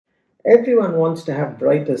Everyone wants to have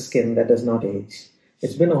brighter skin that does not age.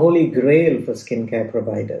 It's been a holy grail for skincare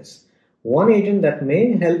providers. One agent that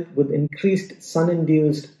may help with increased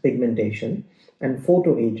sun-induced pigmentation and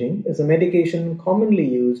photoaging is a medication commonly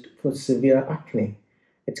used for severe acne.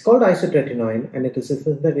 It's called isotretinoin and it is a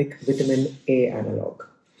synthetic vitamin A analog.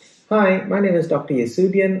 Hi, my name is Dr.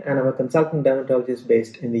 Yesudian and I'm a consultant dermatologist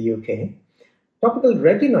based in the UK. Topical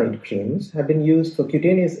retinoid creams have been used for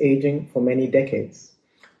cutaneous aging for many decades.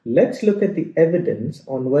 Let's look at the evidence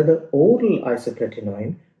on whether oral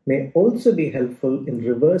isotretinoin may also be helpful in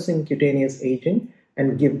reversing cutaneous aging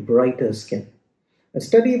and give brighter skin. A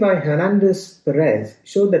study by Hernandez-Perez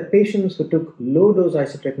showed that patients who took low-dose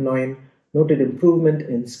isotretinoin noted improvement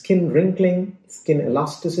in skin wrinkling, skin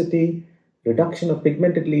elasticity, reduction of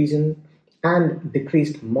pigmented lesions, and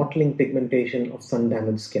decreased mottling pigmentation of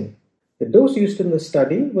sun-damaged skin. The dose used in the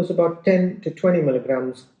study was about 10 to 20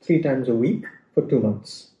 milligrams 3 times a week for 2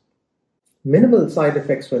 months. Minimal side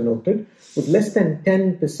effects were noted, with less than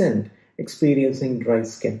 10% experiencing dry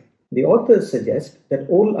skin. The authors suggest that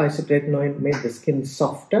oral isotretinoin made the skin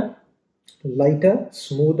softer, lighter,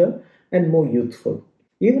 smoother, and more youthful.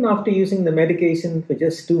 Even after using the medication for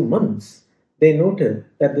just 2 months, they noted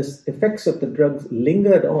that the effects of the drugs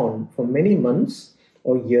lingered on for many months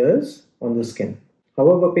or years on the skin.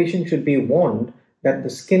 However, patients should be warned that the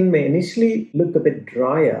skin may initially look a bit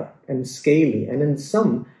drier and scaly, and in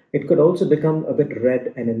some, it could also become a bit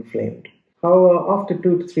red and inflamed. However, after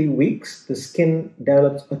 2 to 3 weeks, the skin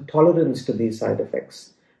develops a tolerance to these side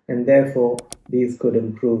effects, and therefore these could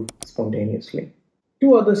improve spontaneously.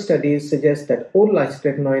 2 other studies suggest that oral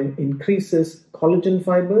isotretinoin increases collagen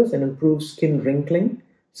fibers and improves skin wrinkling,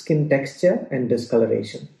 skin texture, and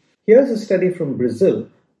discoloration. Here's a study from Brazil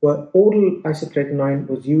where oral isotretinoin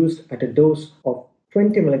was used at a dose of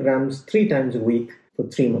 20 milligrams 3 times a week for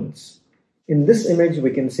 3 months. In this image,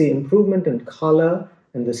 we can see improvement in color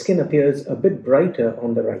and the skin appears a bit brighter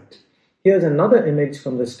on the right. Here's another image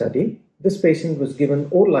from the study. This patient was given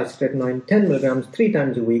oral isotretinoin 10 milligrams 3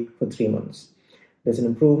 times a week for 3 months. There's an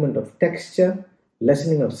improvement of texture,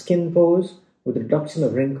 lessening of skin pores, with reduction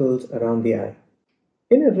of wrinkles around the eye.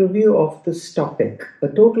 In a review of this topic, a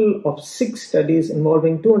total of 6 studies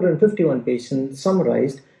involving 251 patients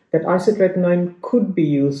summarized that isotretinoin could be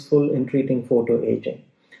useful in treating photoaging.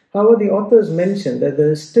 However, the authors mentioned that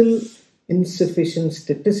there is still insufficient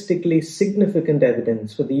statistically significant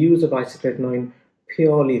evidence for the use of isotretinoin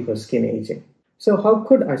purely for skin aging. So how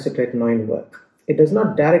could isotretinoin work? It does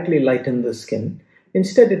not directly lighten the skin.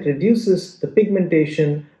 Instead, it reduces the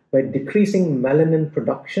pigmentation by decreasing melanin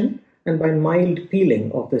production and by mild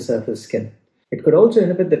peeling of the surface skin. It could also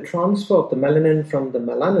inhibit the transfer of the melanin from the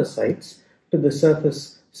melanocytes to the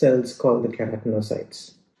surface cells called the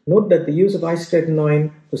keratinocytes. Note that the use of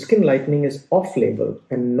isotretinoin for skin lightening is off-label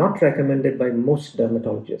and not recommended by most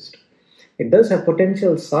dermatologists. It does have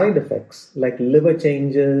potential side effects like liver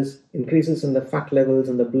changes, increases in the fat levels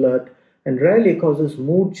in the blood, and rarely causes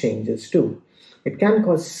mood changes too. It can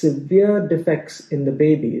cause severe defects in the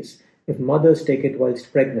babies if mothers take it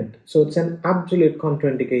whilst pregnant, so it's an absolute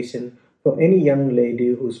contraindication for any young lady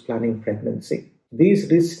who's planning pregnancy. These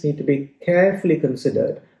risks need to be carefully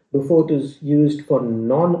considered before it is used for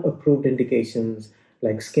non-approved indications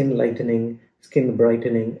like skin lightening, skin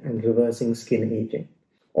brightening, and reversing skin aging.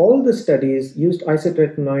 All the studies used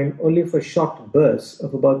isotretinoin only for short bursts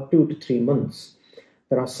of about 2 to 3 months.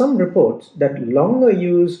 There are some reports that longer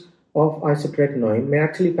use of isotretinoin may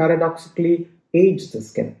actually paradoxically age the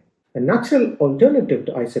skin. A natural alternative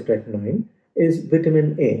to isotretinoin is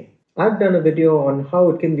vitamin A. I've done a video on how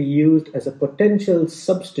it can be used as a potential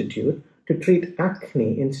substitute to treat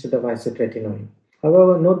acne instead of isotretinoin.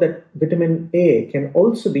 However, note that vitamin A can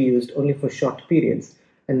also be used only for short periods,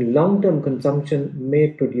 and long-term consumption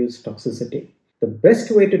may produce toxicity. The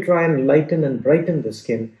best way to try and lighten and brighten the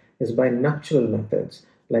skin is by natural methods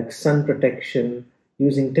like sun protection,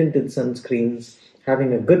 using tinted sunscreens,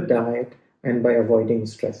 having a good diet, and by avoiding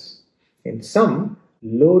stress. In some,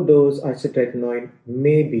 low-dose isotretinoin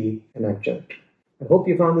may be an adjunct. I hope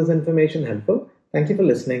you found this information helpful. Thank you for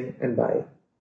listening and bye.